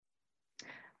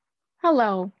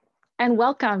Hello, and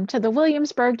welcome to the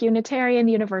Williamsburg Unitarian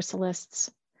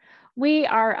Universalists. We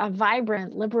are a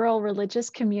vibrant liberal religious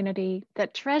community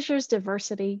that treasures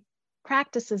diversity,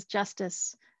 practices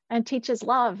justice, and teaches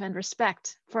love and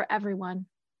respect for everyone.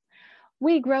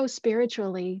 We grow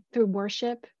spiritually through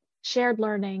worship, shared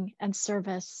learning, and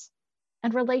service,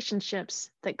 and relationships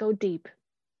that go deep.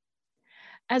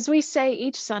 As we say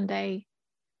each Sunday,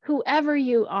 whoever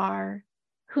you are,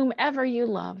 whomever you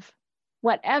love,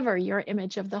 whatever your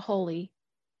image of the holy,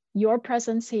 your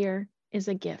presence here is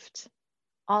a gift.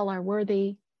 All are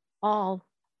worthy, all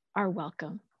are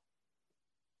welcome.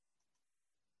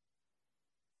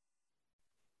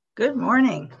 Good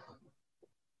morning.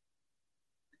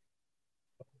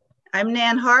 I'm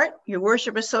Nan Hart, your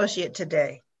worship associate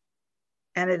today,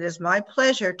 and it is my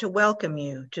pleasure to welcome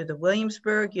you to the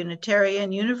Williamsburg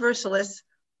Unitarian Universalist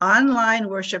online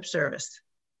worship service.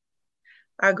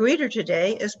 Our greeter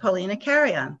today is Paulina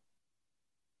Carrion.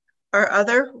 Our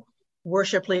other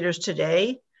worship leaders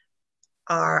today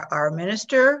are our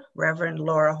minister, Reverend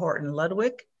Laura Horton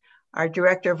Ludwig, our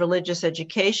director of religious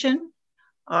education,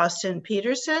 Austin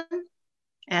Peterson,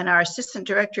 and our assistant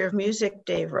director of music,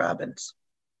 Dave Robbins.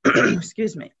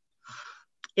 Excuse me.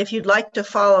 If you'd like to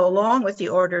follow along with the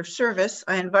order of service,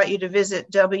 I invite you to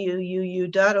visit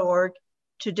wuu.org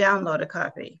to download a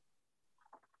copy.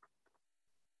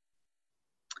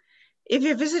 If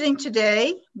you're visiting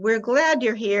today, we're glad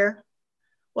you're here.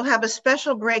 We'll have a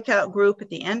special breakout group at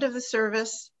the end of the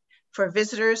service for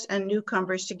visitors and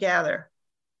newcomers to gather.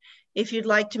 If you'd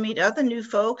like to meet other new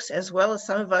folks, as well as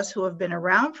some of us who have been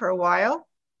around for a while,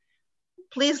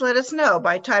 please let us know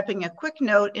by typing a quick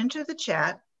note into the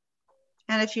chat.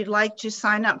 And if you'd like to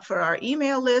sign up for our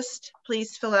email list,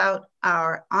 please fill out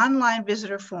our online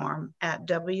visitor form at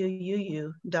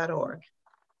wuu.org.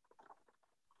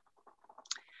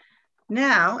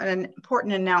 Now, an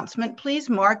important announcement, please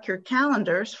mark your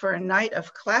calendars for a night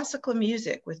of classical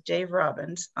music with Dave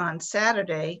Robbins on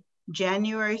Saturday,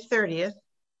 January 30th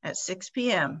at 6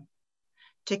 p.m.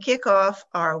 to kick off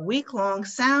our week-long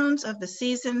Sounds of the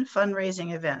Season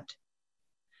fundraising event.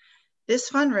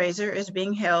 This fundraiser is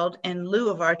being held in lieu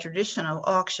of our traditional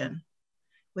auction,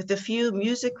 with a few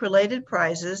music-related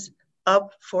prizes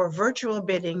up for virtual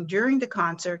bidding during the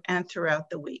concert and throughout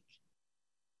the week.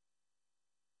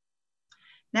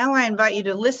 Now I invite you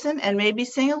to listen and maybe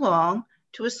sing along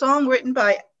to a song written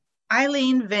by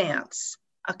Eileen Vance,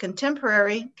 a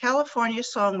contemporary California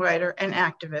songwriter and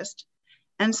activist,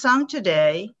 and sung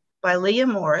today by Leah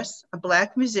Morris, a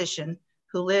Black musician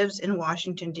who lives in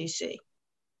Washington, D.C.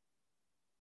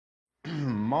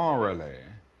 Morally,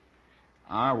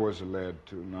 I was led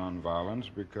to nonviolence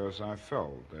because I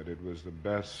felt that it was the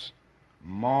best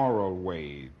moral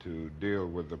way to deal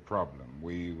with the problem.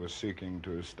 We were seeking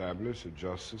to establish a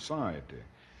just society,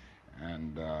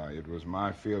 and it was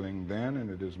my feeling then,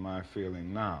 and it is my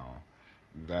feeling now,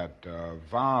 that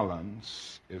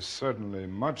violence is certainly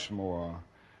much more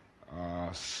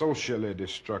socially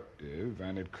destructive,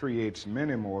 and it creates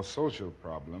many more social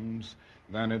problems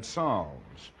than it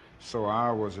solves. So I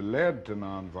was led to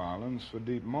nonviolence for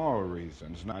deep moral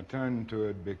reasons. And I turned to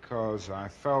it because I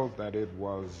felt that it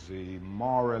was the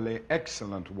morally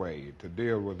excellent way to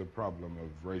deal with the problem of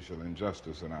racial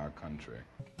injustice in our country.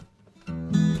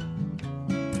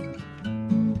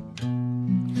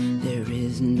 There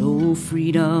is no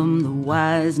freedom, the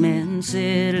wise man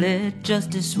said, let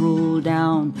justice roll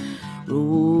down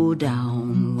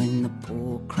when the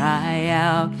poor cry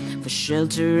out for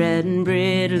shelter and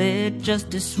bread. Let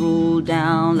justice roll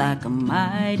down like a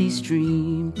mighty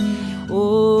stream.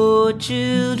 Oh,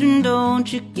 children,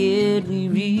 don't you get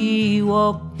weary,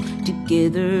 walk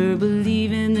together,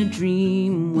 believe in the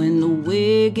dream. When the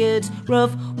way gets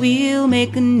rough, we'll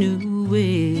make a new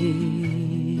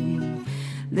way.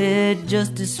 Let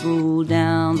justice roll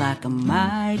down like a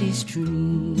mighty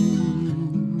stream.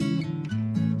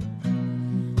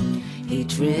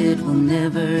 Hatred will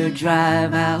never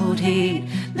drive out hate.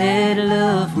 Let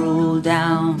love roll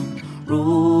down,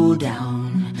 roll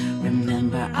down.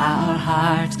 Remember, our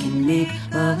hearts can make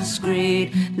us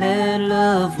great. Let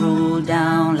love roll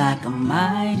down like a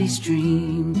mighty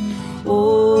stream.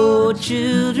 Oh,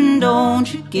 children,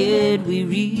 don't you get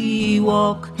weary,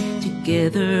 walk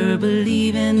together,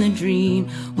 believe in the dream.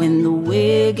 When the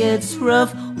way gets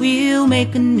rough, we'll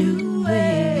make a new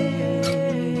way.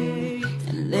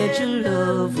 Let your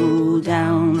love roll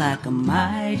down like a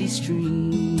mighty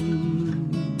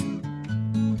stream.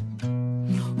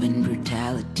 When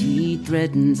brutality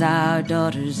threatens our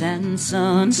daughters and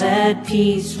sons, let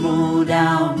peace roll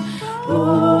down,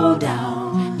 roll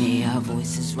down. May our our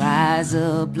voices rise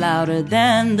up louder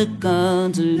than the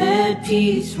guns. Let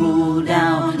peace roll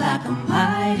down like a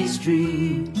mighty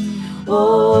stream.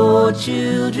 Oh,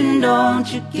 children,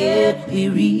 don't you get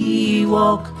weary.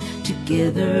 Walk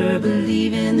together,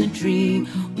 believe in the dream.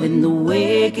 When the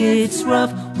way gets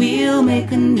rough, we'll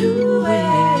make a new way.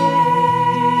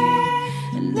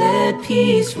 And let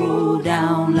peace roll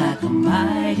down like a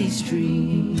mighty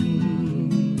stream.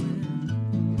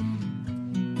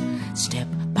 Step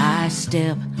by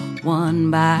step, one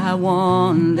by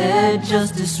one, let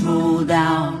justice roll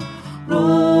down,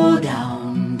 roll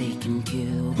down. They can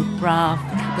kill the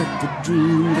prophet, but the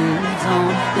dream lives on.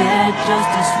 Let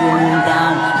justice roll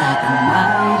down like a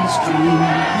mighty stream.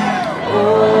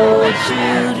 Oh,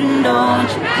 children, don't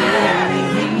you get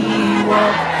weary.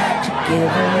 Walk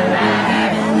together,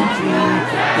 believe in the dream.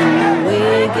 When the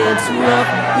way gets rough,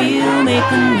 we'll make a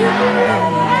new way.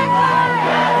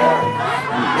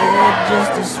 Let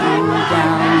justice roll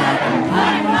down like a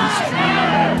mighty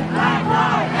stream.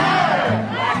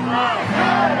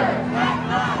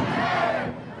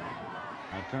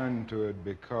 I turned to it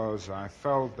because I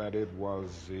felt that it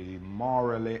was the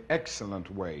morally excellent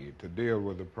way to deal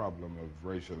with the problem of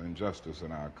racial injustice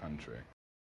in our country.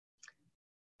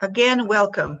 Again,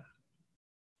 welcome.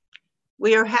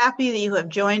 We are happy that you have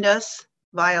joined us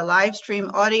via live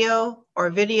stream audio or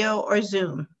video or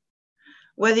Zoom.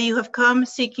 Whether you have come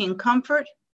seeking comfort,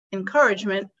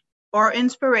 encouragement, or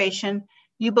inspiration,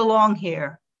 you belong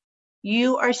here.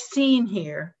 You are seen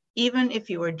here, even if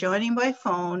you are joining by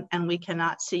phone and we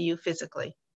cannot see you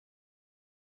physically.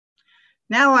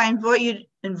 Now I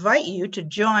invite you to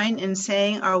join in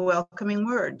saying our welcoming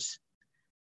words.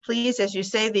 Please, as you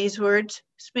say these words,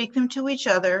 speak them to each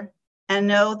other and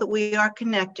know that we are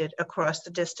connected across the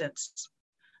distance.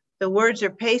 The words are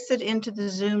pasted into the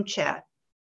Zoom chat.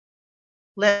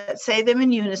 Let's say them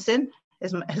in unison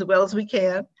as well as we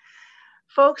can.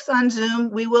 Folks on Zoom,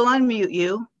 we will unmute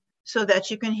you so that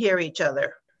you can hear each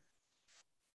other.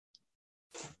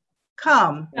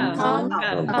 Come,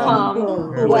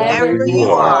 whoever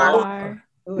you are,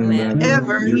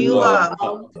 whomever you love,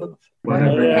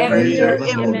 whatever your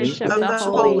image of the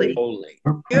holy,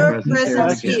 your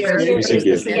presence here is a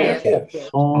gift.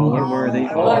 All are worthy,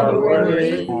 all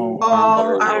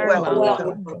are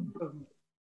welcome.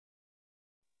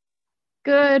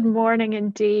 Good morning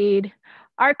indeed.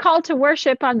 Our call to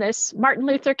worship on this Martin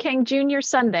Luther King Jr.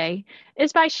 Sunday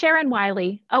is by Sharon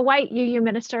Wiley, a white UU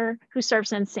minister who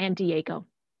serves in San Diego.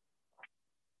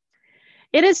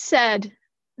 It is said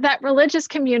that religious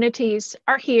communities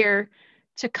are here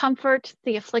to comfort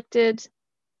the afflicted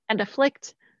and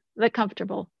afflict the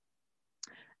comfortable.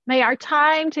 May our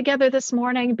time together this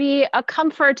morning be a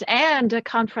comfort and a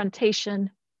confrontation.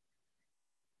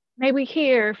 May we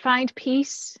here find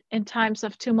peace in times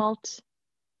of tumult.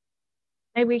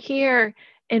 May we here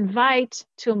invite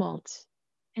tumult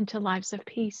into lives of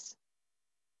peace.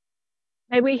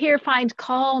 May we here find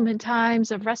calm in times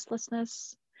of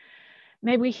restlessness.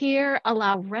 May we here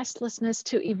allow restlessness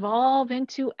to evolve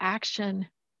into action.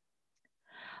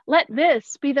 Let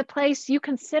this be the place you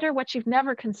consider what you've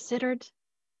never considered.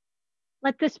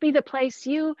 Let this be the place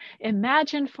you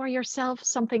imagine for yourself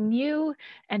something new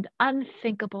and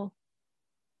unthinkable.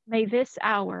 May this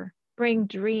hour bring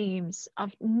dreams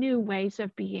of new ways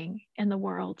of being in the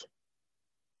world.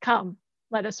 Come,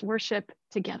 let us worship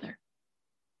together.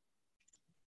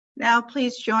 Now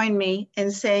please join me in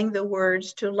saying the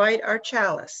words to light our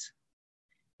chalice.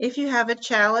 If you have a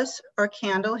chalice or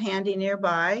candle handy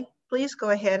nearby, please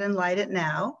go ahead and light it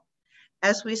now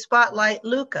as we spotlight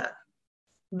Luca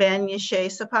Ben Yeshe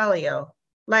Sapalio,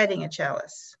 lighting a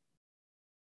chalice.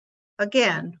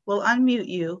 Again, we'll unmute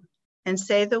you and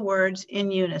say the words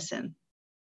in unison.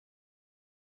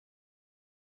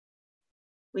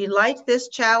 We light this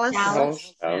chalice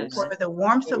for the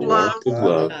warmth of love,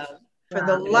 for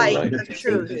the light of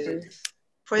truth,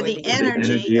 for the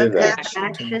energy of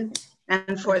action,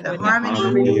 and for the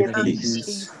harmony of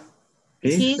peace.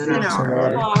 Peace in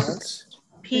our hearts,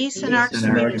 peace in our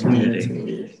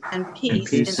community, and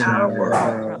peace in our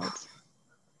world.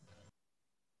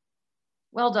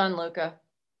 Well done, Luca.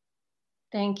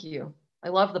 Thank you. I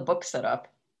love the book setup.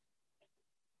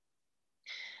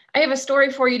 I have a story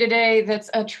for you today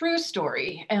that's a true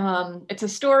story. It's a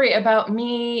story about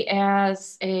me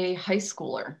as a high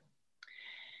schooler.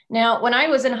 Now, when I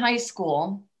was in high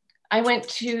school, I went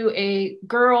to a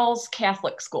girls'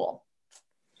 Catholic school.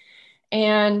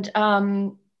 And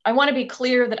I want to be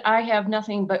clear that I have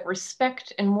nothing but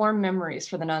respect and warm memories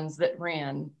for the nuns that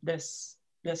ran this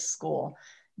school.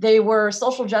 They were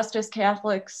social justice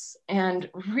Catholics and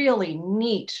really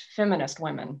neat feminist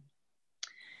women.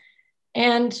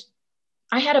 And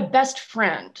I had a best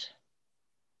friend,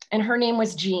 and her name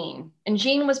was Jean. And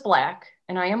Jean was Black,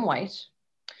 and I am white.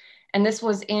 And this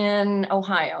was in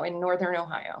Ohio, in Northern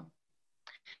Ohio.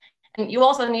 And you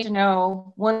also need to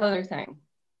know one other thing.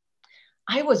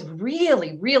 I was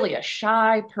really, really a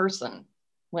shy person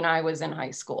when I was in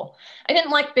high school. I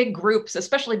didn't like big groups,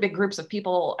 especially big groups of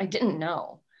people I didn't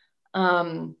know.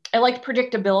 I liked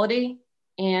predictability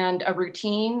and a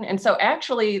routine. And so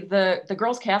actually the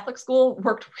girls' Catholic school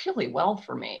worked really well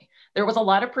for me. There was a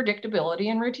lot of predictability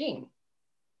and routine.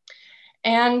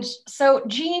 And so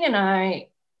Jean and I,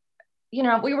 you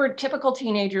know, we were typical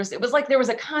teenagers. It was like there was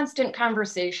a constant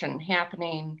conversation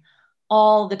happening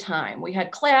all the time. We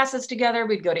had classes together.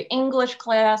 We'd go to English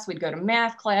class, we'd go to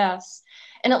math class,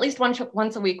 and at least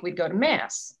once a week we'd go to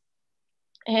Mass.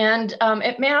 And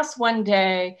at Mass one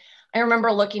day, I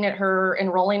remember looking at her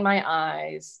and rolling my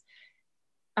eyes.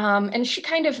 And she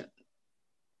kind of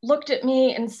looked at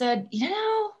me and said, you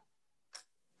know,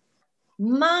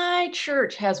 my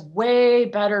church has way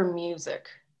better music.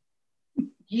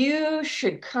 You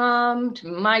should come to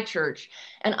my church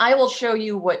and I will show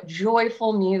you what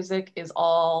joyful music is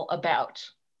all about.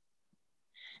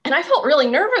 And I felt really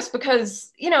nervous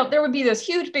because, you know, there would be this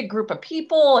huge big group of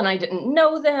people and I didn't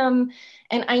know them.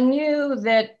 And I knew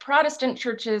that Protestant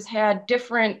churches had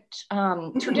different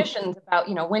traditions about,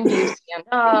 you know, when do you stand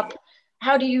up?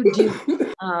 How do you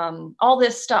do all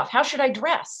this stuff? How should I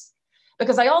dress?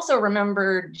 Because I also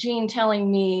remember Jean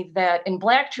telling me that in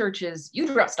Black churches, you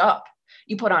dressed up.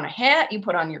 You put on a hat, you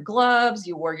put on your gloves,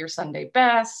 you wore your Sunday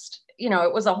best. You know,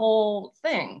 it was a whole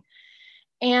thing.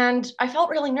 And I felt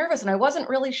really nervous and I wasn't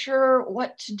really sure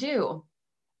what to do.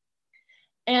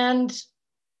 And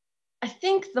I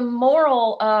think the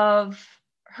moral of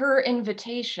her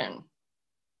invitation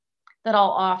that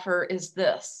I'll offer is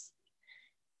this.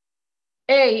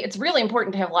 A, it's really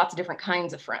important to have lots of different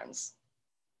kinds of friends.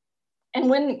 And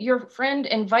when your friend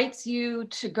invites you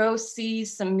to go see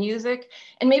some music,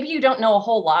 and maybe you don't know a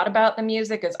whole lot about the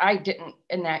music, as I didn't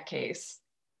in that case,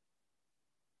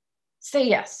 say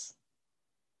yes.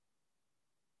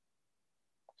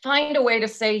 Find a way to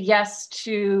say yes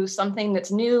to something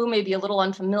that's new, maybe a little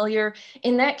unfamiliar.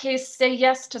 In that case, say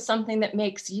yes to something that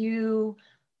makes you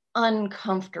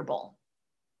uncomfortable.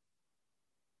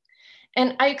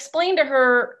 And I explained to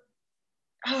her,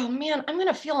 oh man, I'm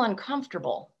gonna feel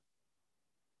uncomfortable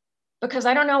because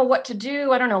I don't know what to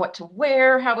do. I don't know what to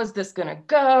wear. How is this gonna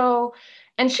go?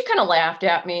 And she kind of laughed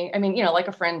at me. I mean, you know, like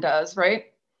a friend does, right?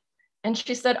 And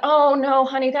she said, oh no,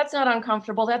 honey, that's not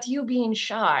uncomfortable. That's you being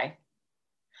shy.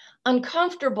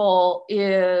 Uncomfortable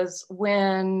is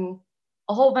when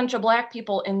a whole bunch of Black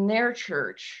people in their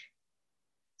church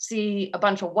see a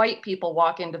bunch of white people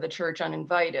walk into the church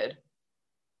uninvited,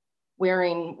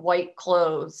 wearing white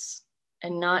clothes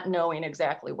and not knowing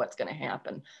exactly what's going to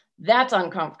happen. That's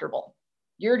uncomfortable.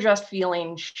 You're just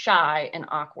feeling shy and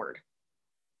awkward.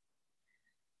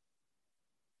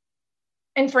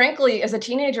 And frankly, as a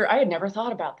teenager, I had never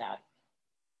thought about that.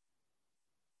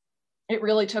 It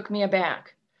really took me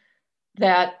aback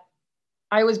that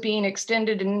I was being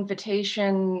extended an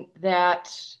invitation that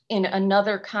in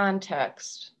another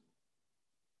context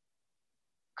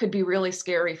could be really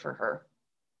scary for her.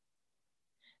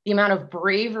 The amount of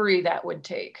bravery that would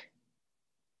take.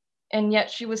 And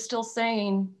yet she was still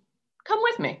saying, come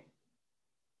with me.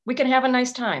 We can have a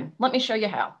nice time. Let me show you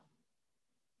how.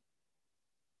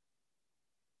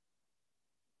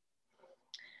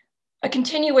 A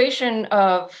continuation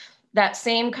of that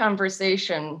same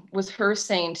conversation was her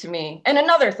saying to me, and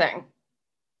another thing,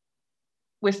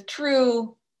 with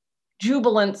true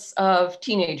jubilance of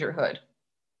teenagerhood.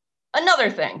 Another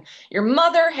thing, your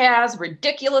mother has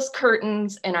ridiculous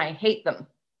curtains and I hate them.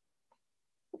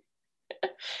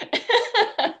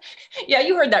 Yeah,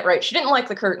 you heard that right. She didn't like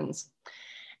the curtains.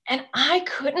 And I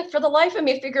couldn't for the life of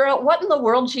me figure out what in the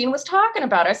world Jean was talking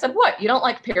about. I said, what, you don't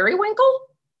like periwinkle?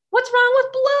 What's wrong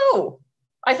with blue?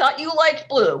 I thought you liked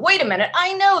blue. Wait a minute,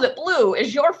 I know that blue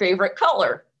is your favorite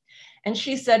color. And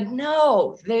she said,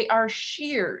 no, they are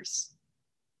shears.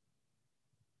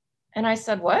 And I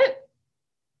said, what?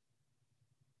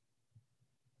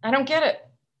 I don't get it.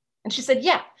 And she said,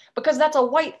 yeah, because that's a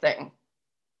white thing.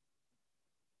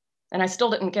 And I still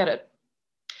didn't get it.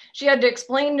 She had to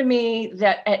explain to me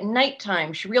that at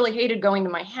nighttime, she really hated going to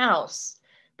my house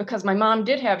because my mom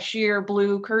did have sheer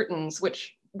blue curtains,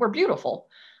 which were beautiful.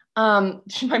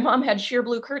 My mom had sheer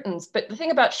blue curtains, but the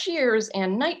thing about shears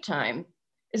and nighttime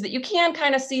is that you can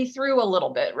kind of see through a little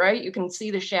bit, right? You can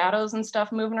see the shadows and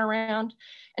stuff moving around.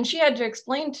 And she had to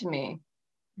explain to me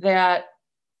that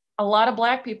a lot of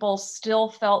Black people still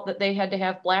felt that they had to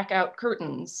have blackout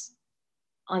curtains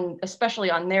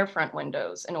especially on their front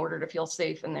windows, in order to feel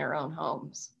safe in their own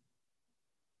homes.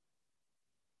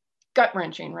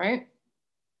 Gut-wrenching, right?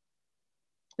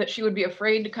 That she would be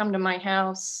afraid to come to my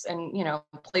house and, you know,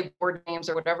 play board games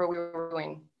or whatever we were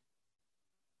doing.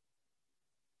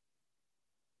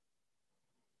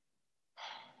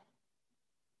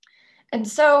 And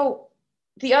so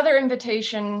the other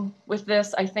invitation with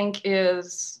this, I think,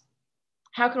 is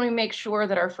how can we make sure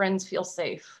that our friends feel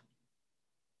safe?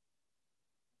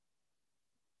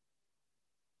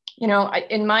 You know,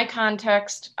 in my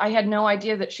context, I had no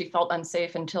idea that she felt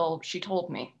unsafe until she told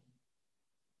me.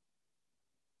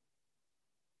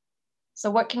 So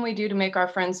what can we do to make our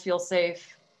friends feel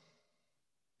safe?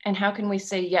 And how can we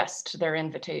say yes to their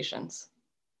invitations?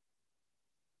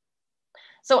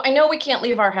 So I know we can't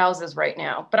leave our houses right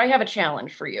now, but I have a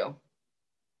challenge for you.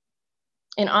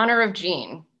 In honor of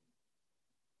Jean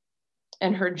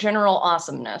and her general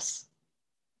awesomeness,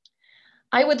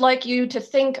 I would like you to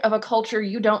think of a culture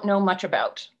you don't know much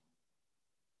about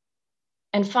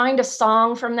and find a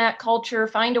song from that culture,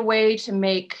 find a way to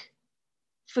make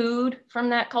food from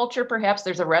that culture. Perhaps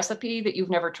there's a recipe that you've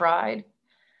never tried.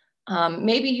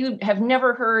 Maybe you have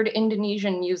never heard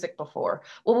Indonesian music before.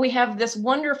 Well, we have this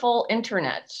wonderful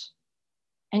internet,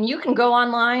 and you can go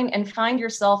online and find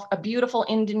yourself a beautiful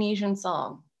Indonesian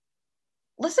song.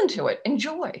 Listen to it,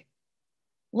 enjoy.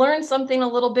 Learn something a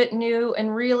little bit new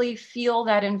and really feel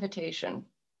that invitation.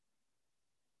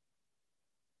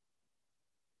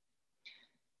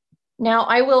 Now,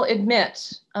 I will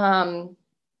admit,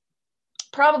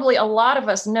 probably a lot of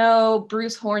us know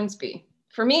Bruce Hornsby.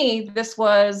 For me, this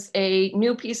was a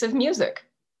new piece of music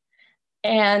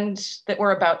and that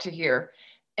we're about to hear.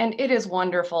 And it is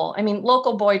wonderful. I mean,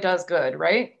 local boy does good,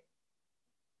 right?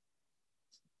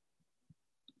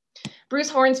 Bruce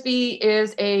Hornsby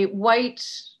is a white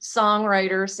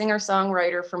songwriter,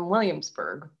 singer-songwriter from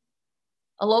Williamsburg,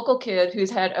 a local kid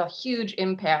who's had a huge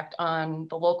impact on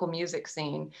the local music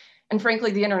scene and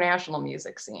frankly, the international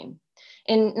music scene.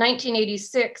 In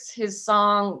 1986, his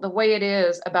song, The Way It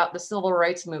Is, about the civil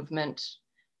rights movement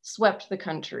swept the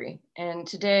country. And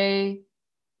today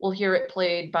we'll hear it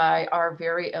played by our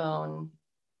very own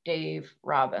Dave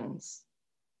Robbins.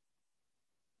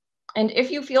 And if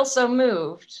you feel so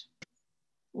moved,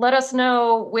 let us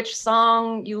know which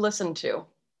song you listened to,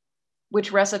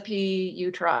 which recipe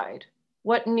you tried.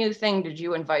 What new thing did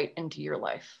you invite into your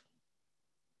life?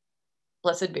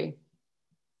 Blessed be.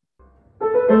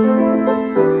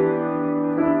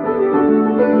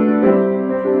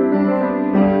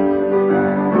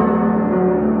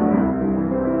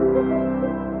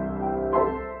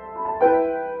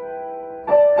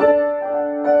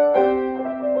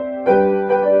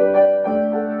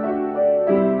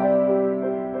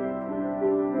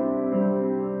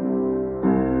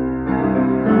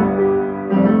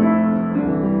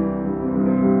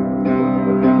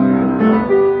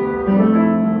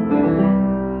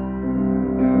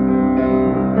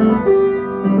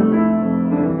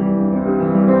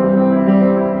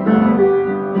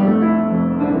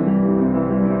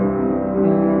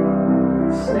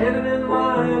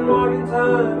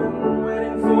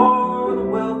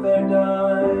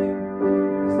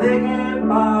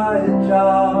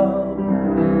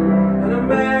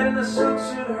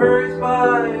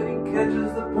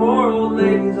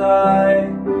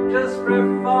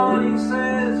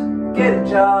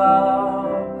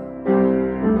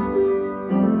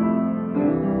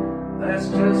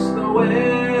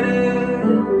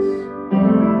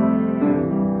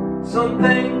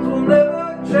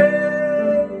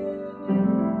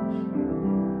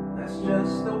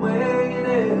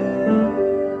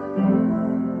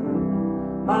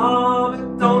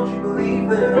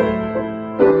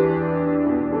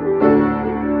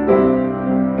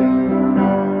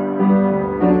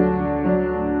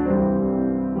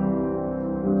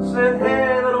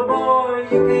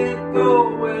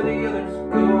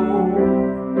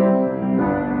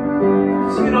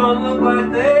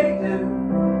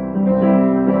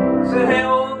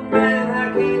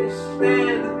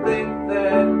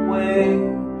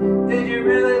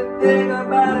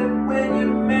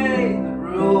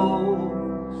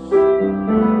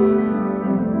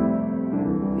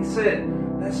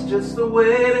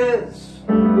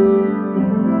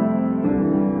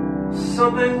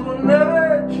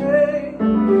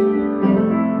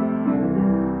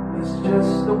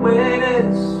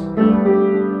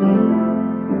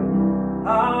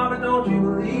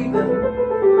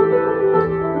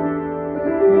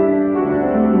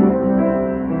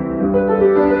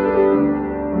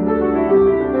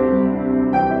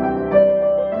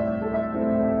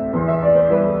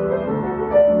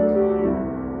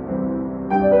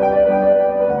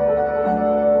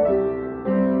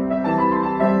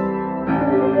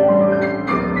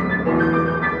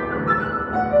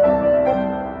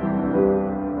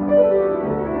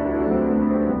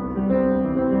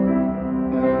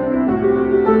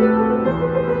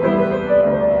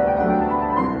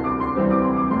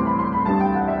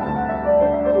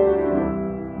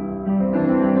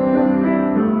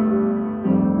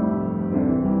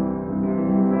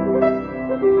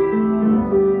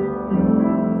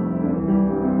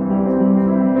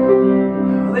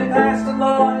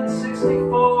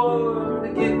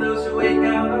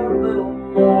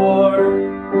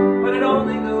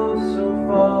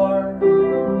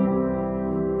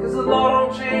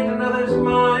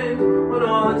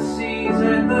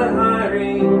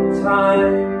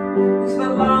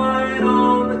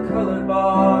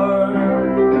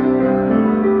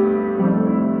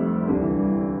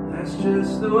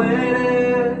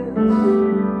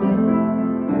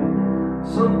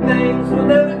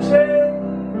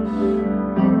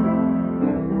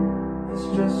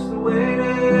 just the way it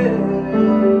is.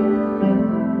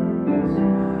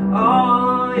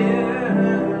 Oh yeah.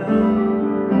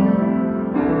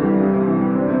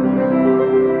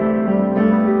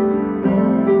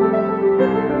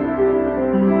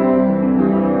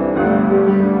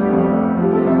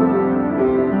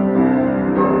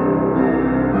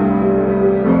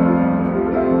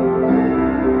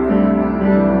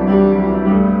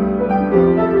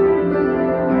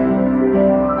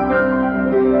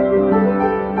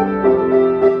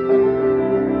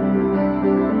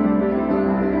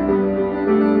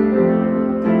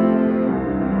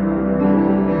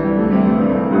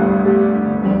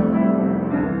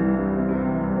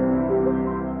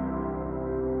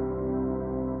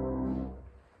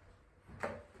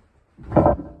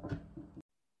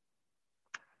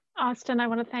 Austin, I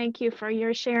want to thank you for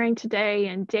your sharing today,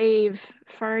 and Dave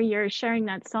for your sharing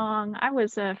that song. I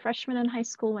was a freshman in high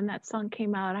school when that song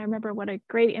came out. I remember what a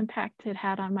great impact it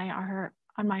had on my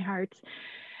heart,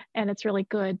 and it's really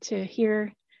good to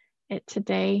hear it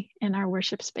today in our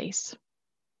worship space.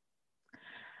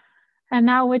 And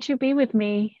now would you be with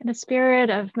me in a spirit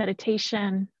of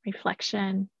meditation,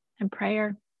 reflection, and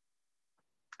prayer?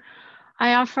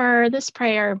 I offer this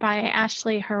prayer by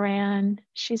Ashley Horan.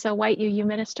 She's a white UU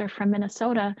minister from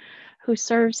Minnesota who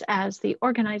serves as the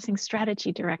organizing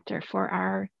strategy director for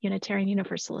our Unitarian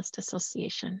Universalist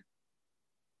Association.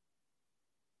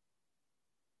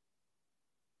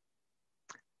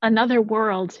 Another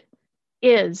world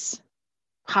is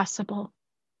possible.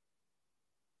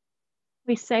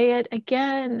 We say it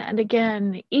again and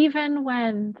again, even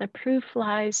when the proof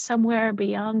lies somewhere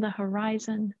beyond the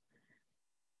horizon,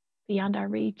 beyond our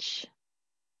reach,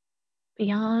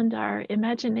 beyond our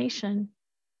imagination.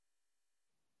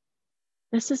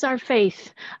 This is our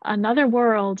faith. Another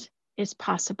world is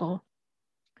possible.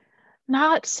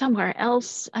 Not somewhere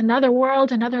else, another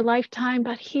world, another lifetime,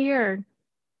 but here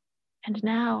and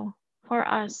now for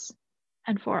us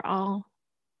and for all.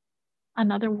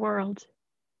 Another world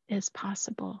is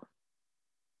possible.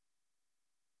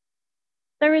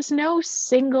 There is no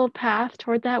single path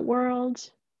toward that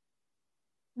world.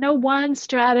 No one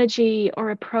strategy or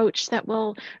approach that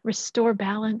will restore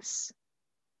balance,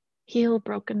 heal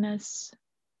brokenness,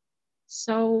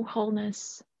 sow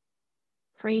wholeness,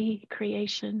 free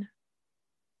creation.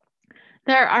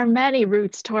 There are many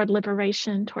routes toward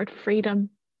liberation, toward freedom.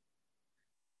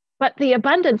 But the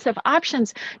abundance of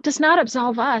options does not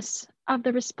absolve us of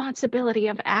the responsibility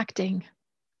of acting.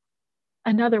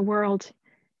 Another world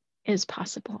is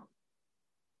possible.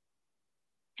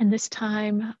 In this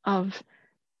time of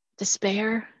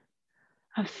despair,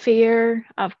 of fear,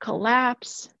 of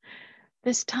collapse,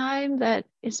 this time that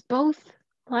is both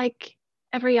like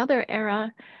every other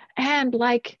era and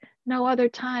like no other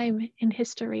time in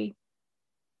history.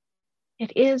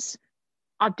 It is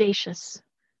audacious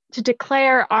to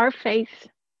declare our faith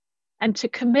and to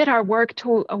commit our work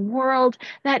to a world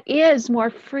that is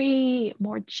more free,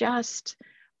 more just,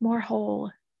 more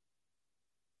whole.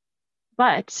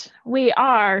 But we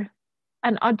are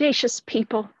an audacious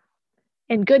people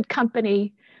in good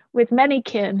company with many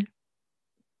kin,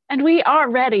 and we are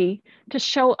ready to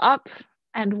show up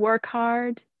and work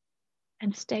hard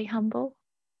and stay humble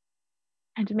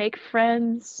and make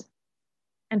friends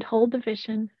and hold the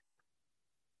vision,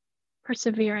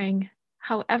 persevering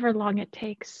however long it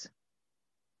takes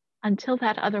until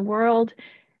that other world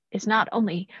is not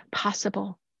only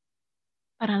possible,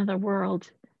 but another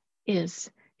world is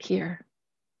here.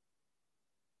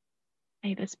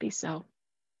 May this be so.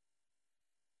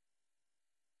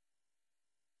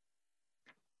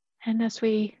 And as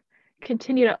we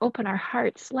continue to open our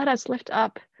hearts, let us lift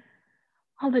up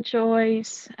all the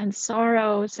joys and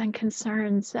sorrows and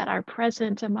concerns that are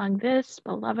present among this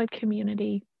beloved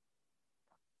community,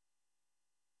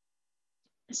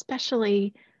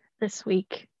 especially this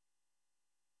week.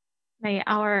 May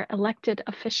our elected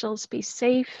officials be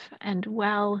safe and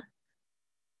well,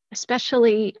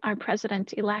 especially our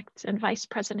president-elect and vice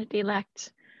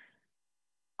president-elect,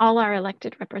 all our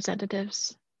elected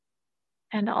representatives,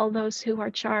 and all those who are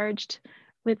charged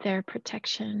with their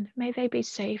protection. May they be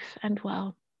safe and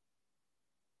well.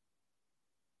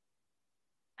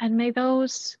 And may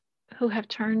those who have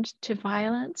turned to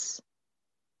violence,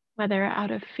 whether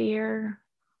out of fear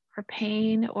or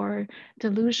pain or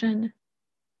delusion,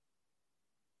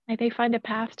 may they find a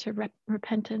path to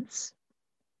repentance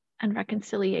and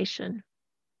reconciliation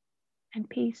and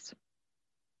peace.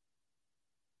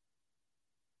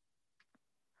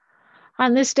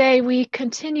 On this day, we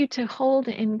continue to hold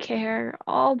in care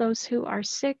all those who are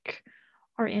sick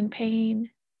or in pain,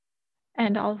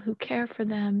 and all who care for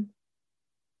them,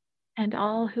 and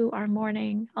all who are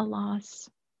mourning a loss.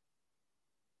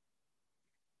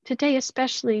 Today,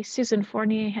 especially, Susan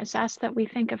Fournier has asked that we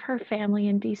think of her family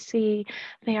in BC.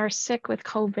 They are sick with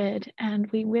COVID, and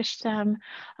we wish them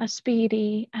a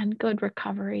speedy and good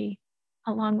recovery,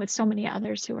 along with so many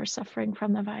others who are suffering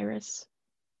from the virus.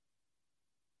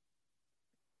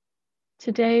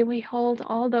 Today, we hold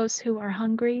all those who are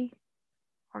hungry,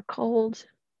 or cold,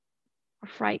 or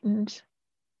frightened,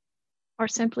 or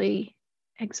simply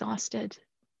exhausted.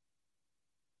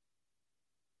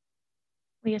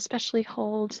 We especially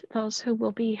hold those who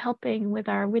will be helping with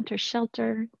our winter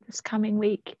shelter this coming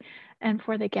week and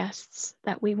for the guests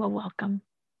that we will welcome.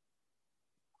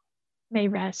 May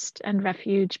rest and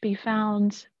refuge be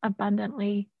found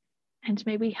abundantly, and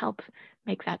may we help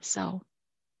make that so.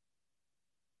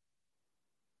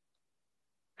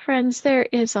 Friends, there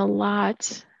is a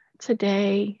lot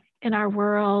today in our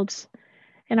world,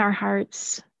 in our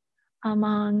hearts,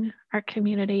 among our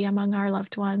community, among our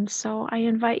loved ones. So I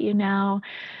invite you now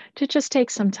to just take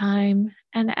some time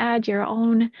and add your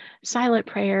own silent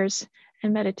prayers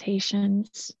and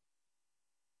meditations,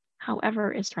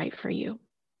 however is right for you.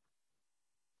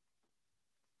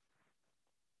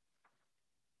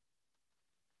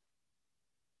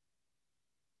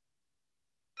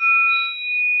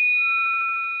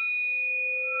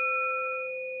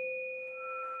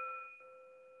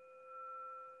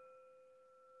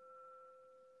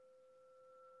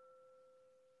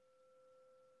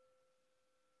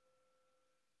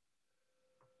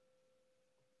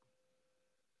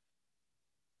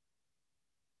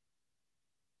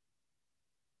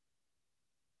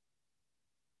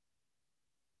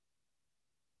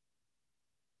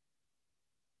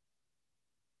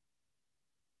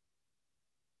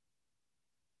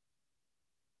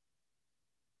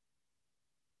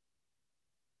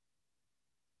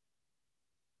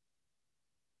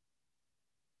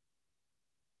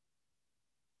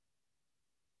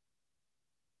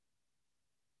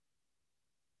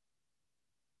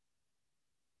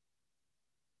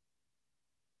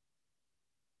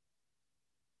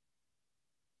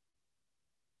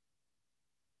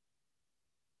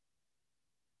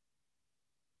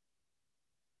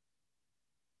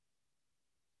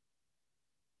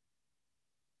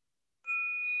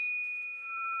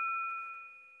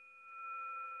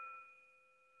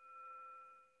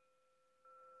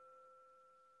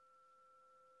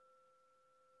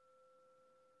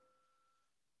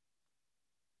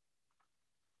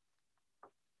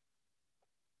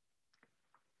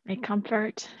 May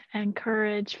comfort and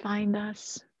courage find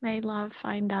us. May love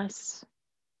find us.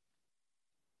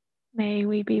 May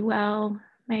we be well.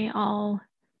 May all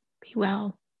be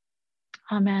well.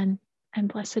 Amen,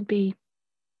 and blessed be.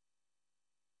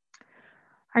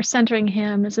 Our centering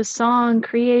hymn is a song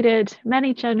created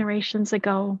many generations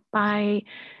ago by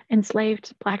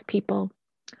enslaved Black people.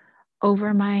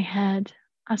 Over my head,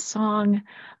 a song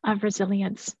of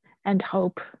resilience and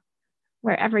hope.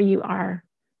 Wherever you are,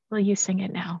 will you sing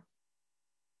it now?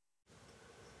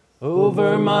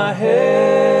 Over my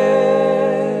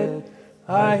head,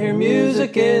 I hear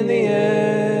music in the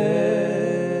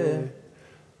air.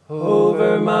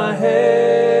 Over my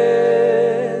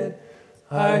head,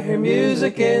 I hear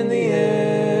music in the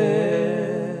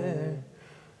air.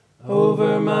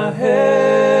 Over my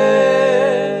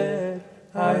head,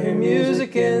 I hear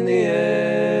music in the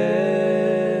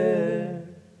air.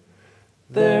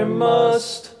 There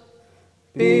must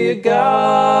be a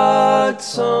God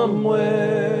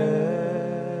somewhere.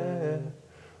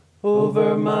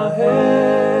 Over my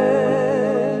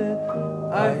head,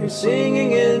 I hear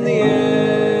singing in the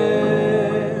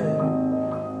air.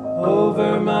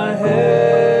 Over my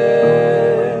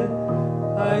head,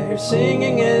 I hear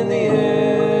singing in the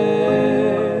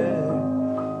air.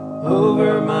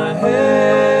 Over my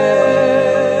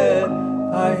head,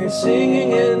 I hear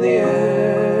singing in the air.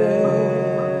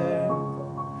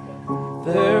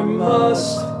 There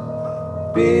must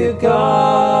be a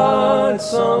God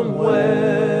somewhere.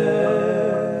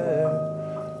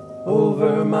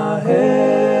 Over my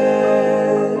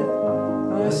head,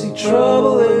 I see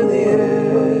trouble in the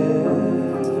air.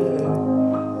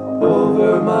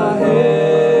 Over my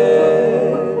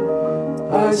head,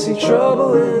 I see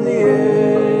trouble in the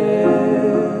air.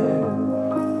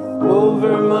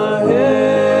 Over my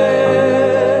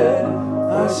head,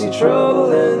 I see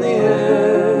trouble in the air.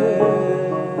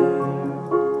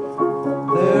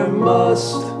 There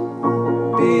must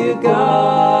be a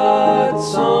God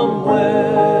somewhere.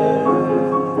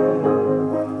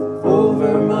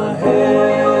 Over my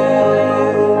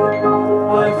head,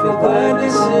 I feel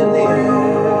gladness in the air.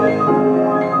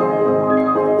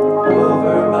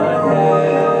 Over my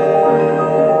head,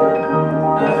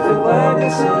 I feel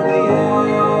gladness in the air.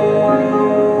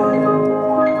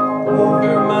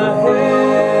 Over my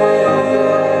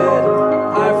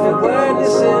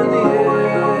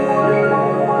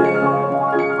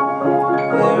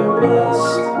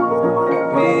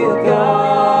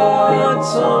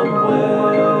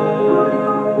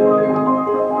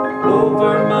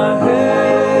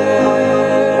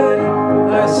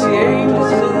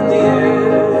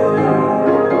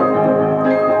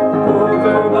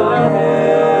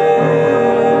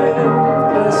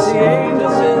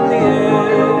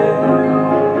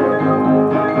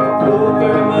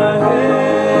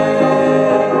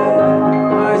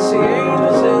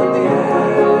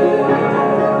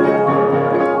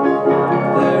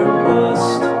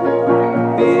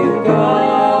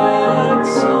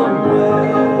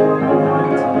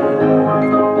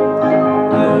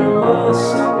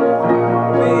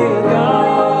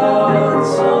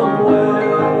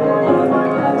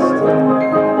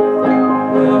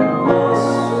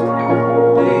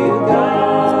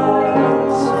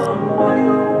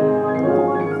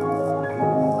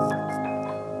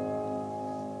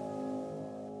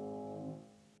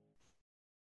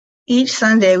Each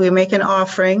Sunday, we make an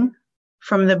offering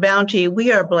from the bounty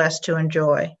we are blessed to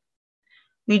enjoy.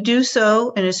 We do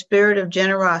so in a spirit of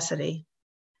generosity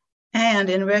and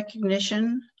in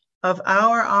recognition of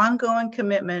our ongoing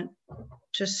commitment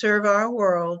to serve our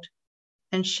world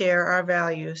and share our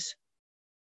values.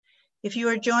 If you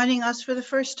are joining us for the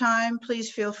first time,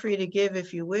 please feel free to give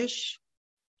if you wish,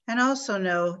 and also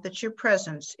know that your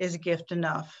presence is a gift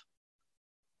enough.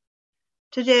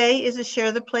 Today is a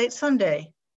Share the Plate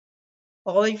Sunday.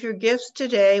 All of your gifts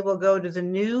today will go to the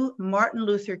new Martin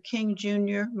Luther King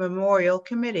Jr. Memorial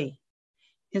Committee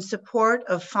in support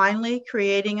of finally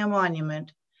creating a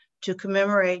monument to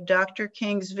commemorate Dr.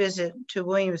 King's visit to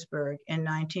Williamsburg in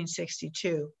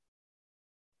 1962.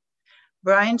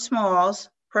 Brian Smalls,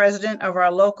 president of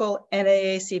our local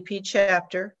NAACP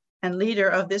chapter and leader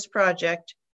of this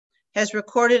project, has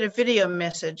recorded a video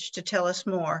message to tell us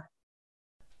more.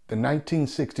 The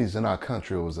 1960s in our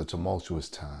country was a tumultuous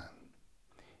time.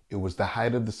 It was the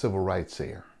height of the civil rights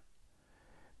era.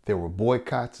 There were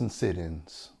boycotts and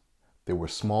sit-ins. There were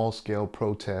small-scale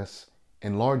protests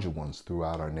and larger ones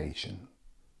throughout our nation.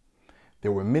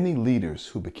 There were many leaders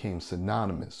who became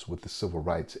synonymous with the civil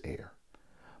rights era,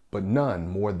 but none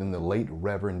more than the late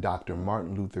Reverend Dr.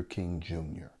 Martin Luther King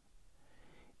Jr.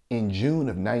 In June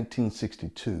of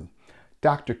 1962,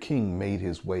 Dr. King made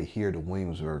his way here to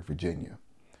Williamsburg, Virginia.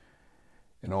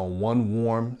 And on one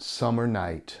warm summer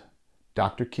night,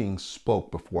 Dr. King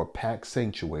spoke before a packed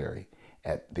sanctuary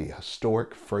at the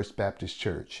historic First Baptist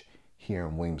Church here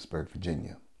in Williamsburg,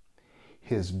 Virginia.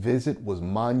 His visit was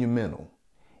monumental,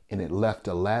 and it left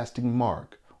a lasting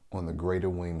mark on the greater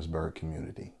Williamsburg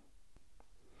community.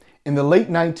 In the late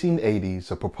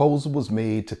 1980s, a proposal was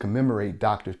made to commemorate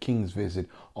Dr. King's visit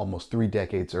almost 3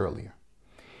 decades earlier.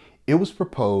 It was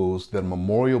proposed that a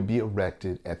memorial be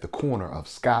erected at the corner of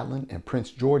Scotland and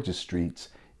Prince George's Streets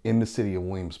in the city of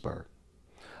Williamsburg.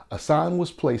 A sign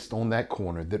was placed on that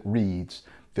corner that reads,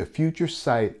 "The future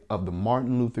site of the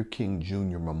Martin Luther King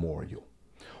Jr. Memorial."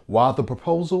 While the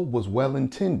proposal was well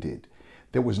intended,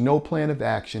 there was no plan of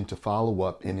action to follow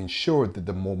up and ensure that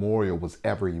the memorial was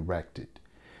ever erected.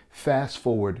 Fast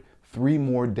forward 3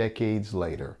 more decades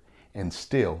later, and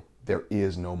still there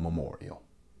is no memorial.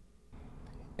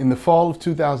 In the fall of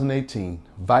 2018,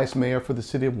 Vice Mayor for the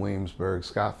City of Williamsburg,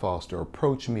 Scott Foster,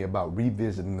 approached me about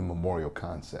revisiting the memorial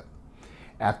concept.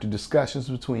 After discussions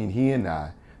between he and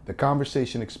I, the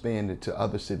conversation expanded to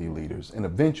other city leaders, and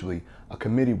eventually a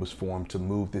committee was formed to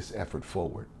move this effort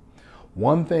forward.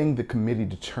 One thing the committee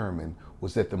determined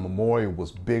was that the memorial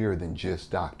was bigger than just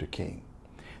Dr. King.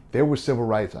 There were civil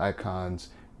rights icons,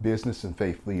 business and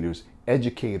faith leaders,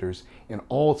 educators, and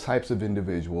all types of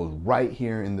individuals right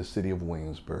here in the city of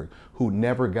Williamsburg who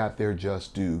never got their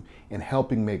just due in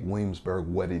helping make Williamsburg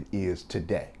what it is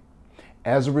today.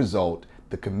 As a result,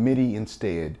 the committee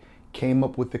instead came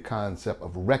up with the concept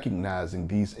of recognizing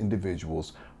these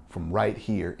individuals from right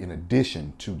here in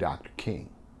addition to Dr. King.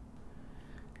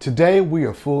 Today, we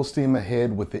are full steam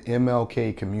ahead with the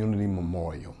MLK Community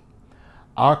Memorial.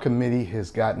 Our committee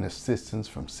has gotten assistance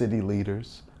from city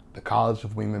leaders, the College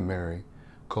of William & Mary,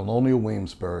 Colonial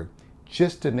Williamsburg,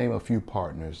 just to name a few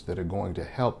partners that are going to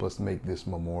help us make this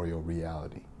memorial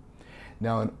reality.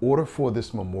 Now, in order for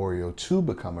this memorial to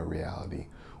become a reality,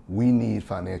 we need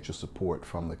financial support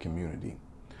from the community.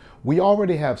 We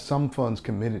already have some funds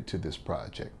committed to this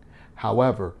project.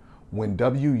 However, when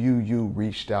WUU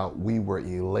reached out, we were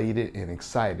elated and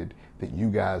excited that you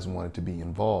guys wanted to be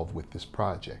involved with this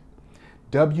project.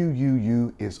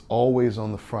 WUU is always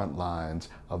on the front lines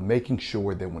of making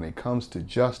sure that when it comes to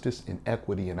justice and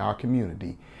equity in our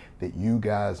community, that you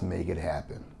guys make it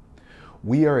happen.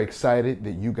 We are excited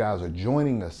that you guys are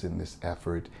joining us in this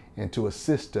effort and to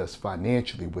assist us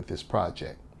financially with this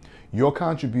project. Your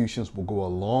contributions will go a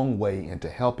long way into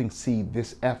helping see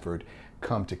this effort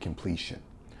come to completion.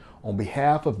 On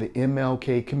behalf of the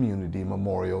MLK Community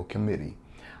Memorial Committee,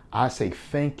 I say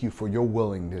thank you for your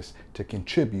willingness to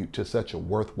contribute to such a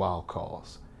worthwhile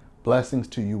cause. Blessings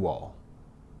to you all.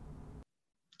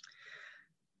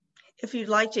 If you'd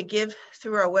like to give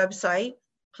through our website,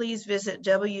 please visit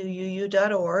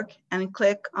WUU.org and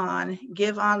click on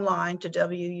Give Online to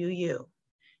WUU.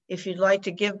 If you'd like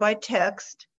to give by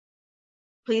text,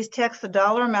 please text the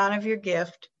dollar amount of your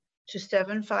gift to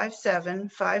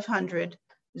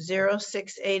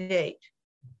 757-500-0688.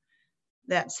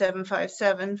 That's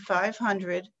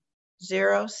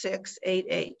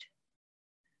 757-500-0688.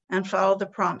 And follow the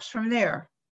prompts from there.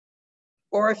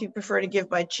 Or if you prefer to give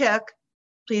by check,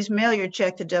 please mail your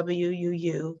check to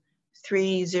WUU,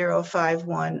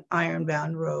 3051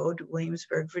 Ironbound Road,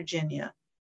 Williamsburg, Virginia,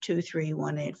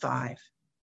 23185.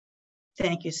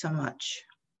 Thank you so much.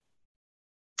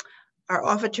 Our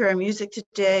offertory music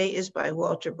today is by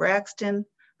Walter Braxton,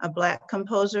 a Black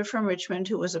composer from Richmond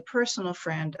who was a personal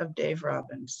friend of Dave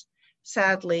Robbins.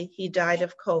 Sadly, he died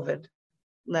of COVID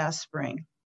last spring.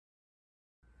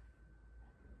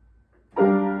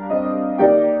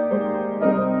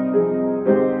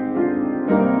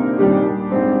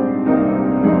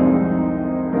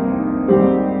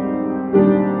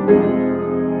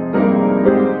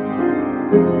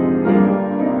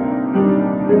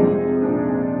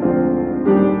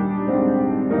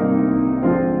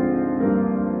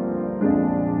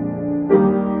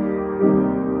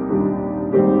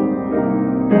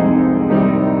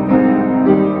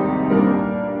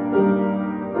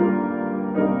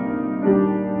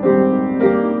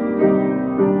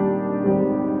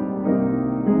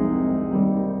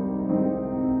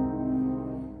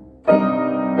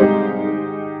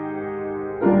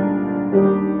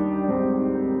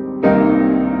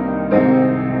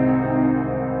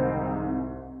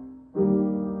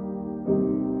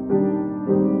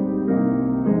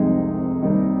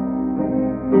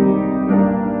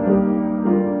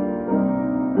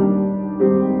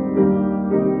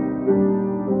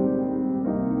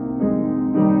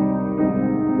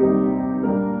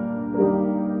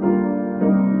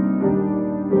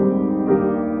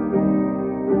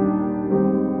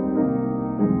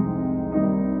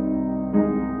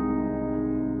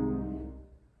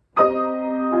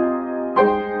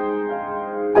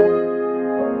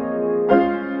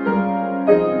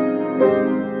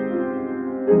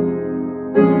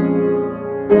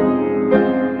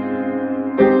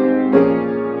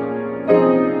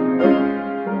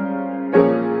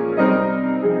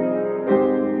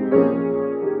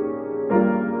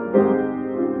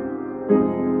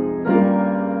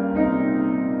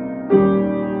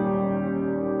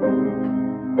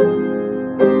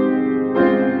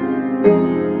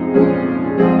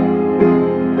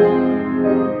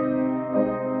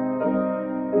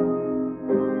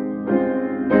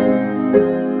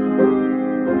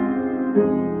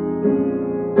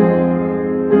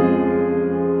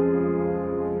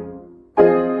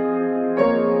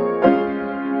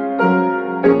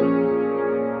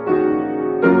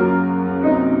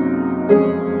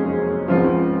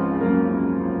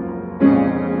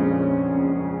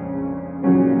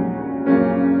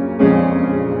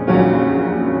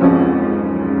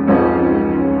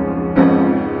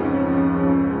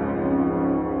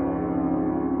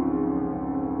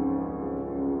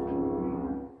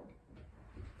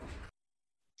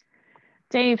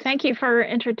 Dave, thank you for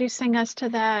introducing us to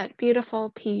that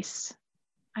beautiful piece.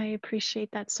 I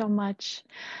appreciate that so much.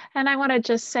 And I want to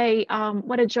just say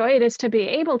what a joy it is to be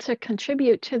able to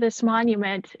contribute to this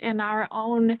monument in our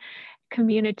own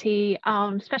community.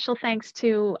 Special thanks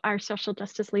to our social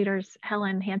justice leaders,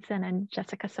 Helen Hansen and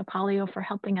Jessica Sapolio, for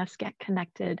helping us get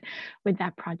connected with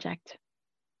that project.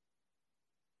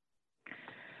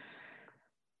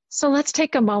 So let's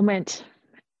take a moment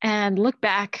and look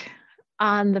back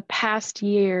on the past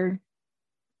year,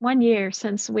 1 year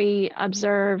since we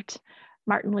observed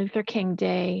Martin Luther King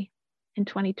Day in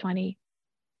 2020.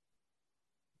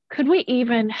 Could we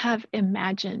even have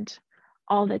imagined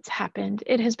all that's happened?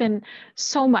 It has been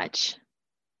so much.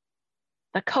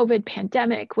 The COVID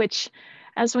pandemic, which,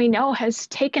 as we know, has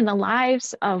taken the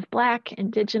lives of Black,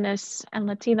 Indigenous, and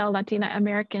Latina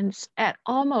Americans at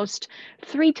almost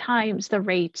 3 times the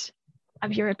rate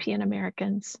of European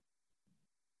Americans,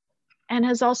 and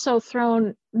has also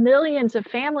thrown millions of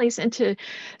families into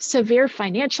severe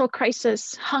financial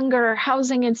crisis, hunger,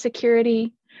 housing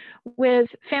insecurity, with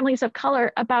families of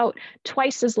color about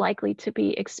twice as likely to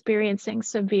be experiencing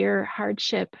severe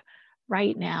hardship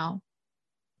right now.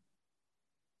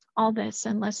 All this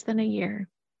in less than a year.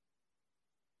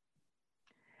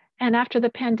 And after the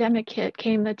pandemic hit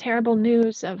came the terrible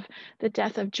news of the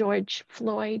death of George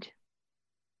Floyd.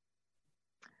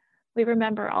 We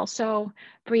remember also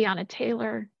Breonna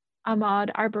Taylor, Ahmaud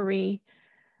Arbery,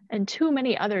 and too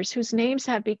many others whose names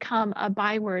have become a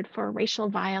byword for racial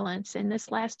violence in this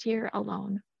last year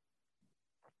alone.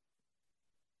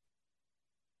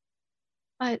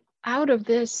 But out of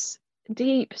this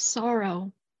deep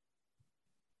sorrow,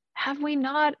 have we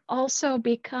not also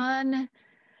begun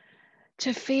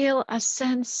to feel a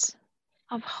sense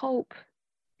of hope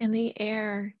in the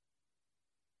air?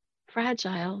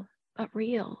 Fragile, but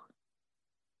real.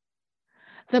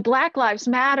 The Black Lives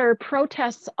Matter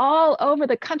protests all over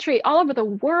the country, all over the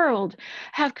world,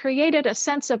 have created a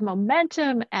sense of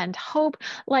momentum and hope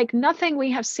like nothing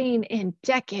we have seen in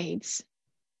decades.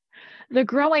 The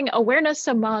growing awareness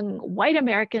among white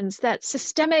Americans that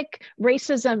systemic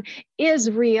racism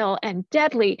is real and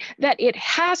deadly, that it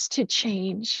has to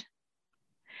change,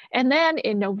 And then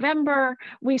in November,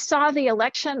 we saw the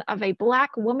election of a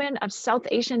Black woman of South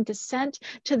Asian descent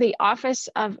to the office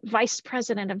of Vice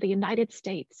President of the United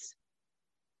States.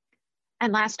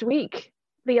 And last week,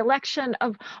 the election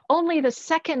of only the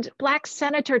second Black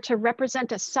senator to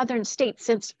represent a Southern state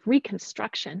since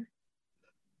Reconstruction.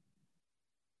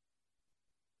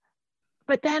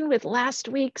 But then with last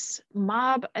week's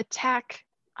mob attack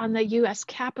on the US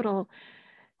Capitol,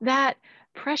 that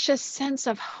precious sense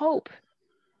of hope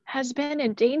has been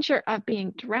in danger of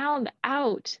being drowned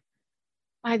out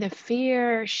by the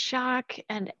fear, shock,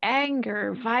 and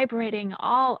anger vibrating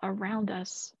all around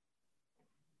us.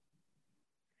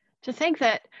 To think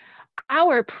that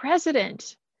our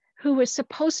president, who was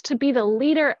supposed to be the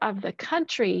leader of the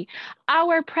country,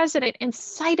 our president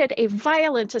incited a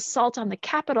violent assault on the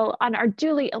Capitol on our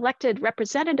duly elected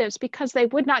representatives because they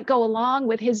would not go along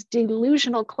with his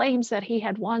delusional claims that he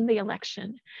had won the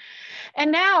election.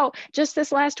 And now, just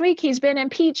this last week, he's been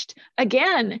impeached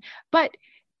again. But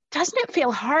doesn't it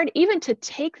feel hard even to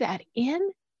take that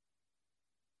in?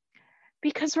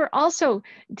 Because we're also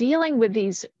dealing with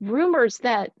these rumors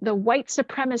that the white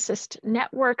supremacist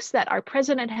networks that our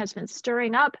president has been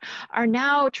stirring up are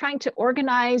now trying to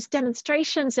organize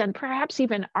demonstrations and perhaps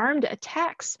even armed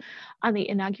attacks on the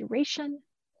inauguration,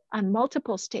 on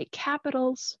multiple state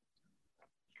capitals.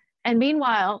 And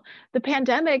meanwhile, the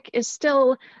pandemic is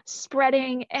still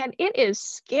spreading and it is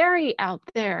scary out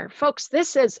there. Folks,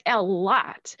 this is a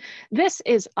lot. This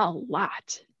is a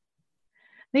lot.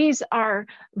 These are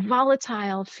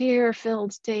volatile,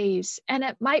 fear-filled days, and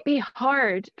it might be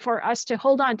hard for us to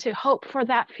hold on to hope for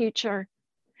that future.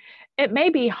 It may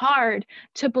be hard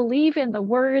to believe in the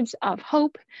words of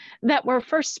hope that were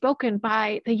first spoken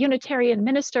by the Unitarian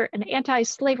minister and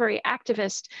anti-slavery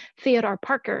activist Theodore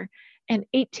Parker in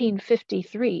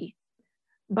 1853.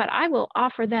 But I will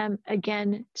offer them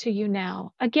again to you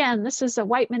now. Again, this is a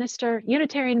white minister,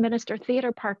 Unitarian minister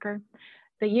Theodore Parker.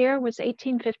 The year was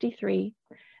 1853,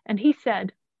 and he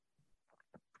said,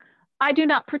 "I do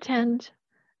not pretend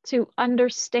to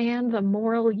understand the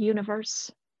moral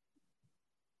universe.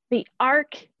 The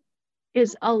arc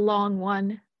is a long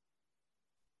one.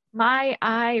 My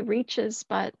eye reaches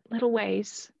but little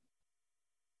ways.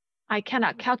 I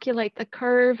cannot calculate the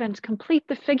curve and complete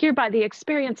the figure by the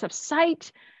experience of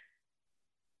sight.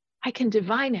 I can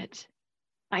divine it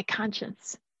by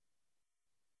conscience.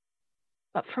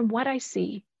 But from what I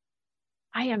see,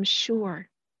 I am sure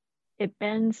it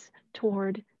bends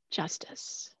toward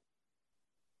justice."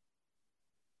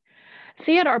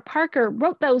 Theodore Parker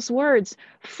wrote those words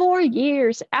 4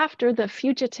 years after the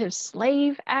Fugitive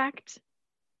Slave Act,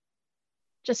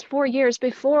 just 4 years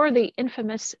before the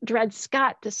infamous Dred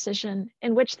Scott decision,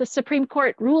 in which the Supreme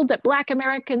Court ruled that Black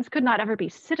Americans could not ever be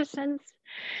citizens,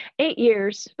 8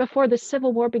 years before the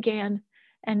Civil War began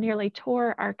and nearly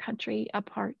tore our country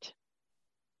apart.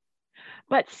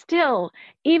 But still,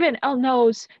 even in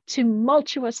those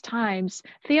tumultuous times,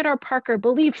 Theodore Parker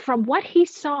believed from what he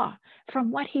saw,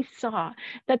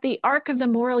 that the arc of the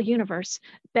moral universe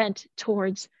bent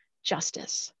towards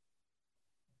justice.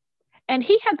 And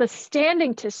he had the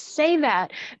standing to say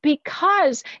that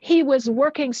because he was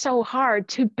working so hard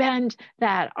to bend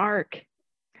that arc.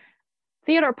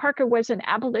 Theodore Parker was an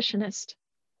abolitionist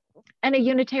and a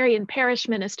Unitarian parish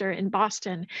minister in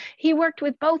Boston. He worked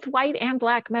with both white and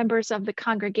Black members of the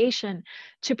congregation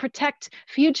to protect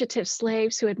fugitive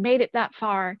slaves who had made it that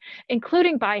far,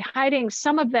 including by hiding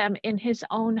some of them in his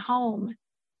own home.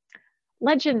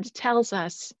 Legend tells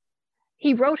us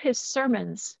he wrote his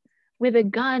sermons with a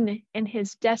gun in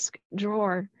his desk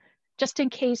drawer, just in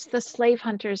case the slave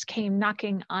hunters came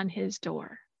knocking on his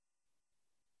door.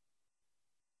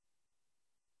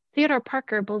 Theodore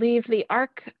Parker believed the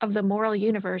arc of the moral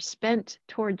universe bent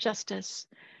toward justice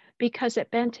because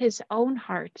it bent his own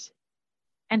heart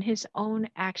and his own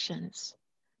actions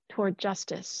toward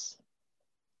justice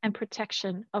and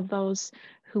protection of those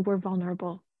who were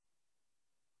vulnerable.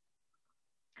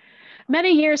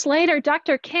 Many years later,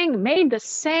 Dr. King made the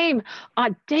same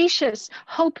audacious,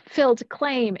 hope-filled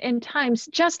claim in times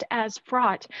just as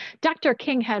fraught. Dr.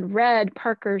 King had read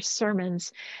Parker's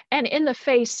sermons, and in the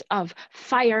face of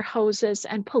fire hoses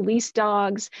and police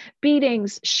dogs,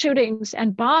 beatings, shootings,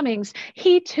 and bombings,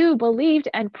 he too believed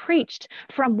and preached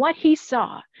from what he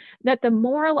saw that the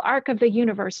moral arc of the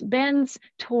universe bends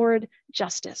toward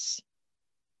justice.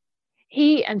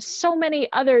 He and so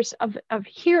many others of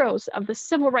heroes of the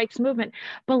civil rights movement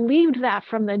believed that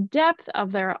from the depth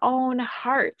of their own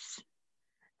hearts.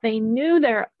 They knew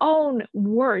their own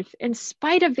worth in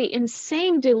spite of the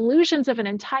insane delusions of an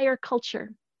entire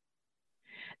culture.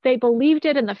 They believed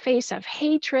it in the face of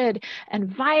hatred and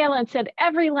violence and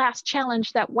every last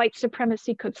challenge that white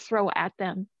supremacy could throw at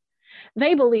them.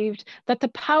 They believed that the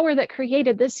power that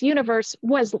created this universe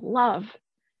was love.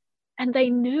 And they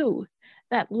knew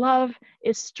that love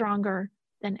is stronger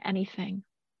than anything.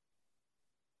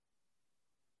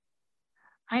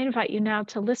 I invite you now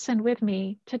to listen with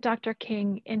me to Dr.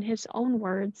 King in his own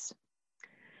words.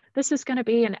 This is going to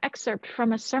be an excerpt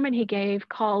from a sermon he gave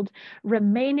called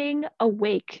Remaining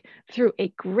Awake Through a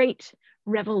Great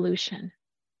Revolution.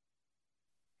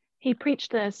 He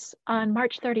preached this on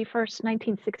March 31st,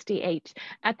 1968,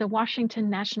 at the Washington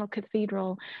National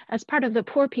Cathedral as part of the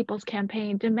Poor People's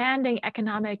Campaign demanding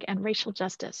economic and racial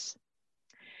justice.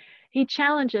 He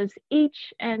challenges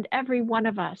each and every one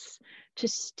of us to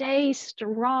stay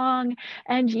strong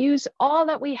and use all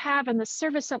that we have in the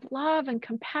service of love and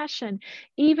compassion,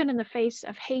 even in the face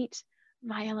of hate,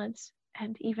 violence,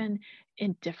 and even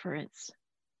indifference.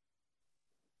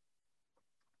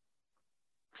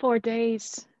 4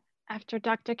 days after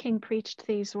Dr. King preached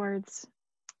these words,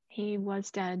 he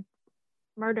was dead,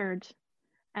 murdered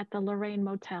at the Lorraine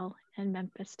Motel in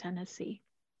Memphis, Tennessee.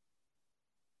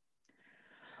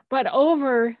 But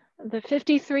over the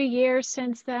 53 years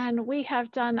since then, we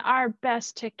have done our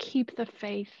best to keep the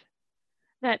faith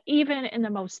that even in the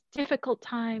most difficult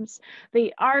times,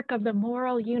 the arc of the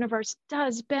moral universe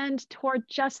does bend toward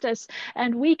justice,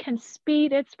 and we can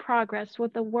speed its progress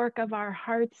with the work of our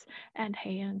hearts and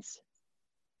hands.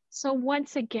 So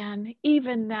once again,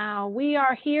 even now, we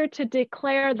are here to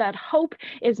declare that hope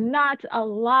is not a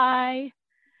lie,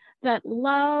 that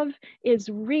love is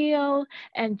real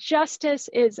and justice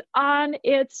is on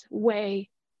its way.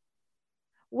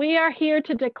 We are here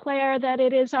to declare that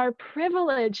it is our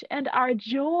privilege and our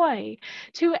joy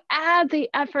to add the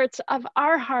efforts of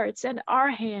our hearts and our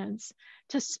hands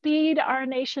to speed our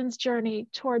nation's journey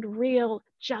toward real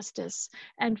justice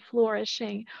and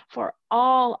flourishing for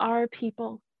all our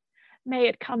people. May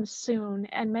it come soon,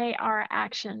 and may our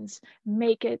actions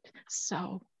make it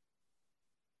so.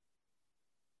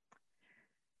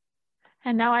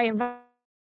 And now I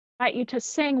invite you to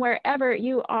sing wherever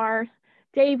you are.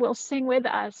 Dave will sing with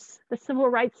us the civil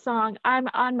rights song, I'm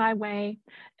on My Way,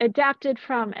 adapted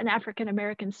from an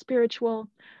African-American spiritual,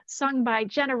 sung by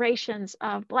generations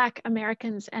of Black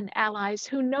Americans and allies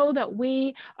who know that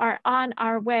we are on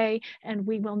our way and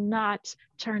we will not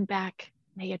turn back.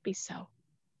 May it be so.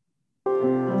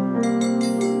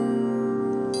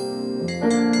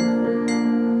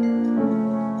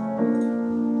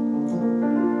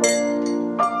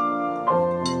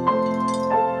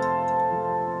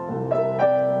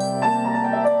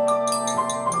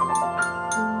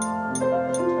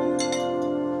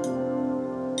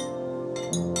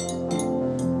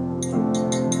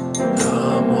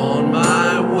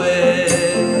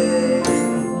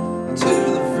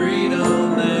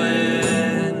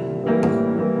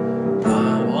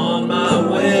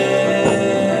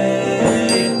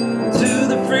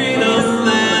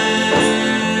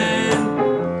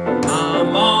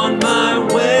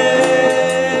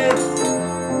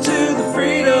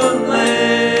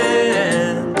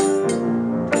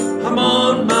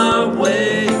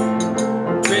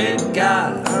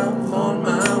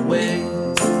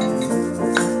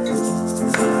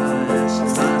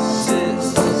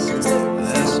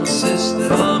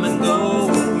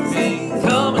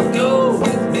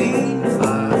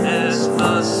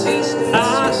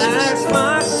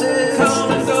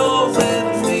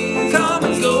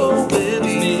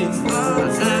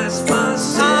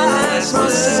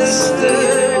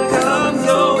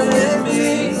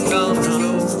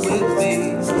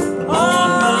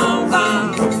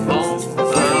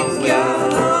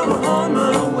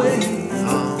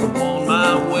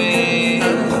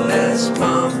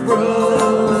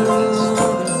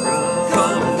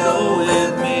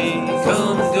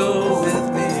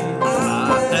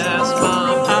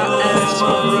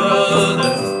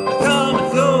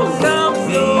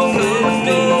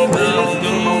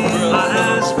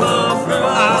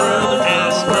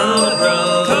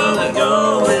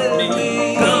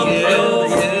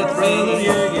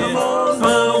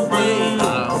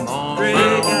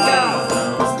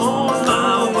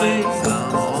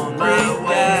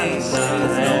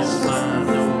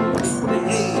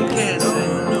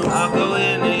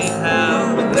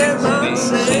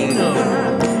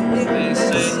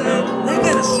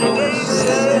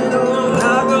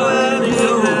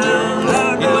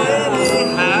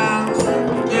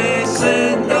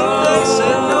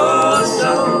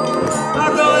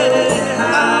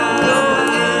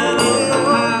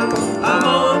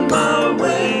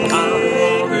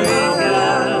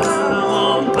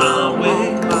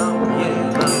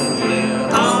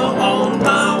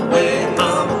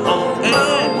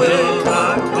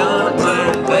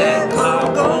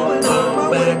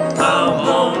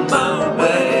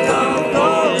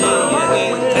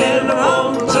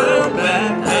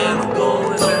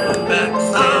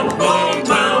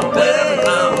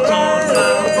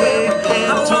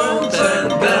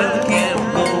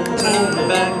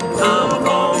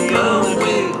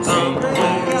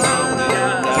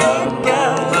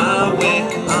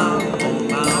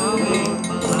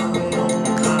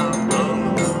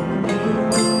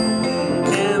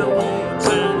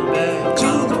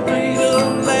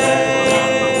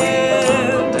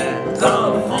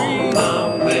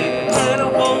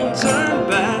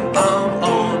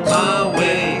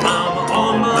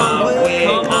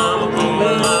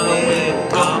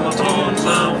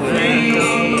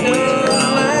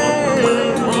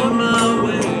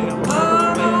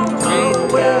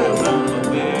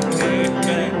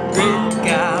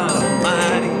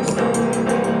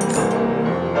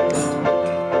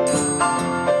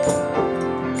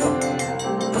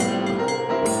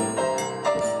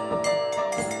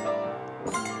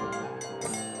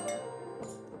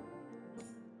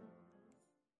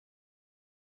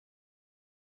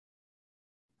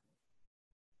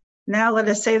 Now let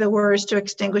us say the words to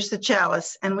extinguish the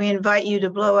chalice, and we invite you to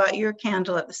blow out your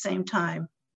candle at the same time.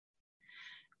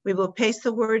 We will paste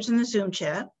the words in the Zoom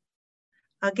chat.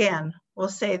 Again, we'll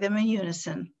say them in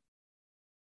unison.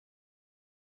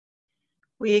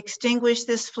 We extinguish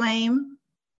this flame,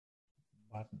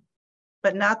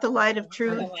 but not the light of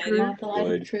truth,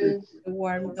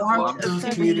 The warmth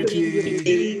of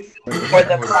community, or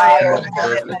the fire of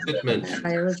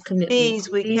commitment. These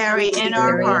we carry in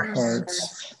our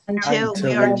hearts until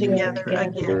we are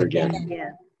together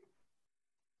again.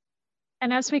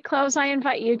 And as we close, I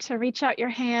invite you to reach out your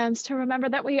hands to remember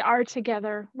that we are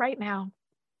together right now.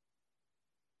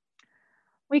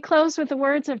 We close with the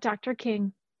words of Dr.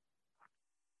 King.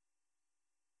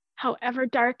 However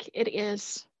dark it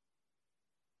is,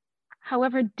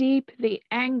 however deep the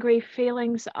angry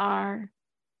feelings are,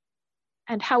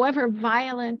 and however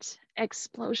violent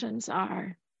explosions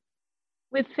are,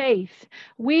 with faith,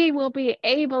 we will be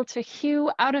able to hew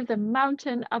out of the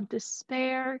mountain of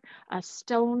despair a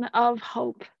stone of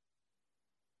hope.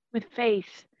 With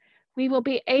faith, we will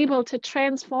be able to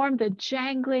transform the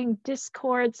jangling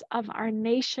discords of our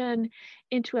nation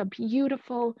into a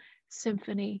beautiful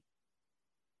symphony.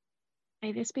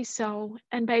 May this be so,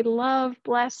 and may love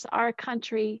bless our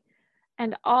country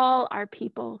and all our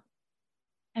people,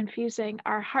 infusing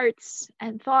our hearts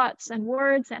and thoughts and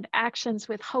words and actions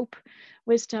with hope,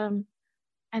 wisdom,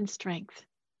 and strength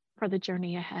for the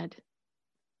journey ahead.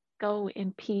 Go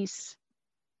in peace.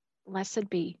 Blessed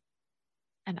be,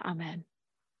 and amen.